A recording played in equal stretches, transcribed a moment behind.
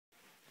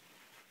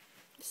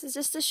This is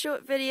just a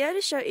short video to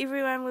show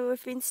everyone where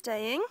we've been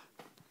staying.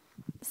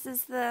 This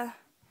is the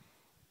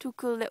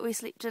tukul that we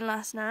slept in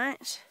last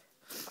night,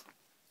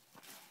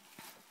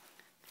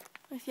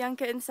 with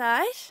Yanka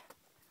inside.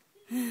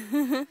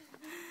 This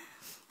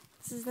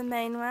is the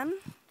main one,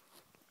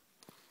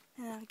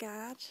 and our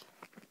guard.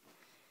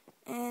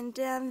 And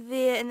down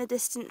there in the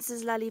distance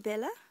is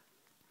Lalibela.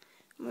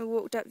 We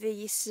walked up there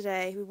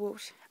yesterday. We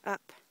walked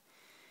up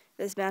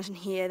this mountain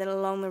here, then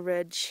along the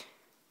ridge,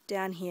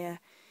 down here,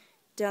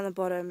 down the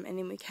bottom, and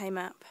then we came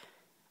up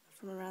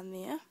from around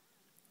there.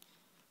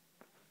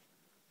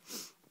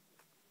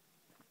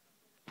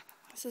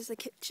 This is the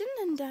kitchen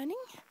and dining.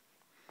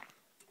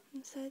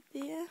 Inside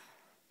there,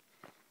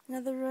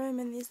 another room,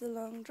 and there's the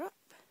long drop.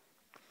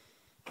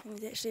 And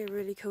there's actually a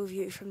really cool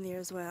view from there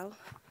as well.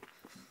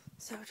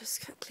 So I'll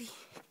just quickly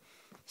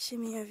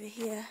shimmy over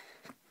here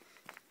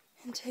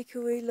and take a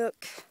wee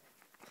look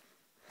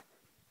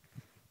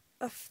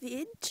off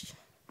the edge.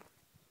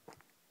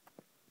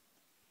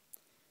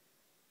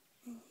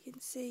 And you can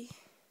see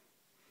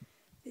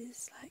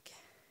there's like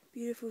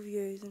beautiful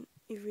views in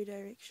every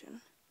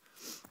direction.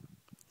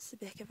 It's the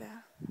back of our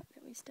hut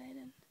that we stayed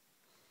in.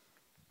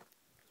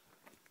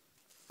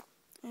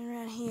 And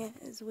around here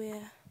is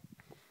where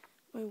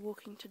we're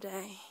walking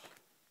today.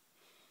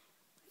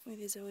 Where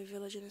there's a wee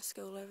village and a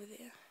school over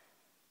there.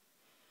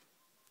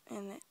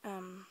 And that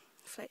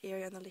flat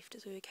area on the left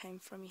is where we came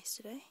from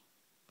yesterday.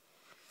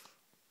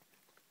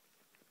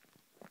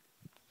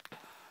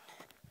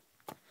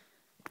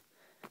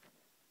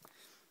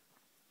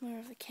 More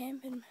of the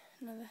camp and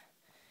another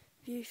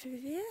view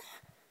through there.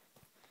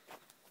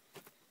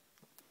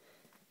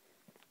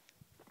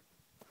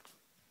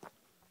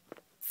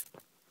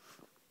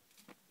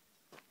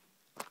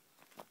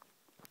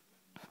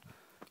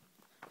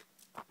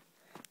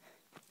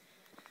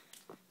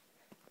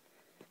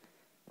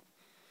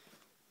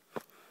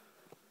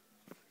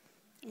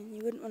 And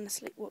you wouldn't want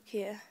to sleepwalk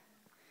here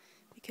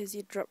because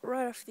you'd drop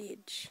right off the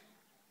edge.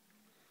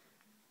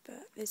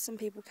 But there's some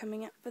people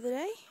coming up for the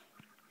day.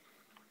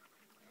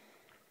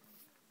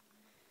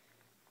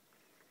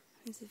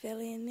 There's a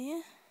valley in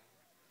there.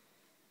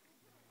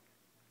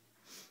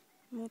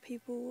 More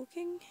people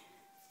walking.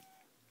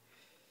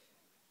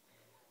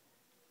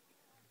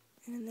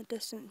 And in the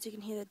distance you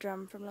can hear the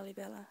drum from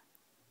Lalibela.